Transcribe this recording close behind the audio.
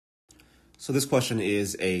So this question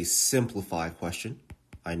is a simplified question.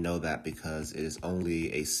 I know that because it is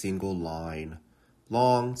only a single line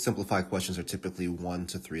long. Simplified questions are typically 1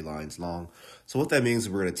 to 3 lines long. So what that means is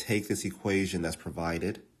we're going to take this equation that's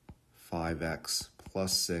provided, 5x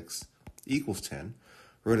plus 6 equals 10.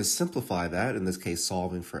 We're going to simplify that, in this case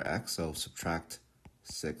solving for x, so subtract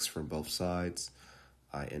 6 from both sides.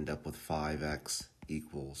 I end up with 5x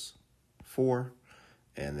equals 4,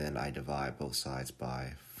 and then I divide both sides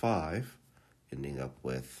by 5, ending up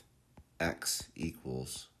with x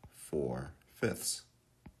equals 4/5.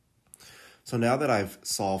 So now that I've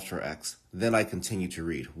solved for x, then I continue to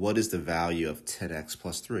read. What is the value of 10x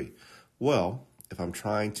plus 3? Well, if I'm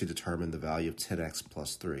trying to determine the value of 10x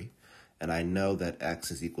plus 3, and I know that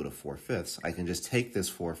x is equal to 4/5, I can just take this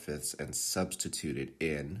 4/5 and substitute it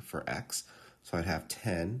in for x. So I'd have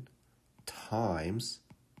 10 times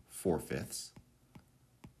 4/5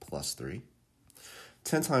 plus 3.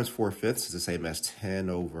 10 times 4/5 is the same as 10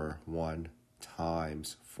 over 1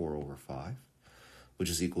 times 4 over 5, which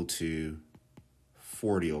is equal to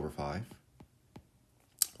 40 over 5,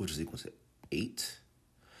 which is equal to 8.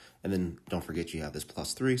 And then don't forget you have this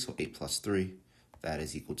plus 3, so 8 plus 3, that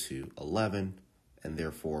is equal to 11. And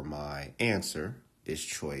therefore my answer is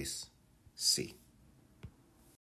choice C.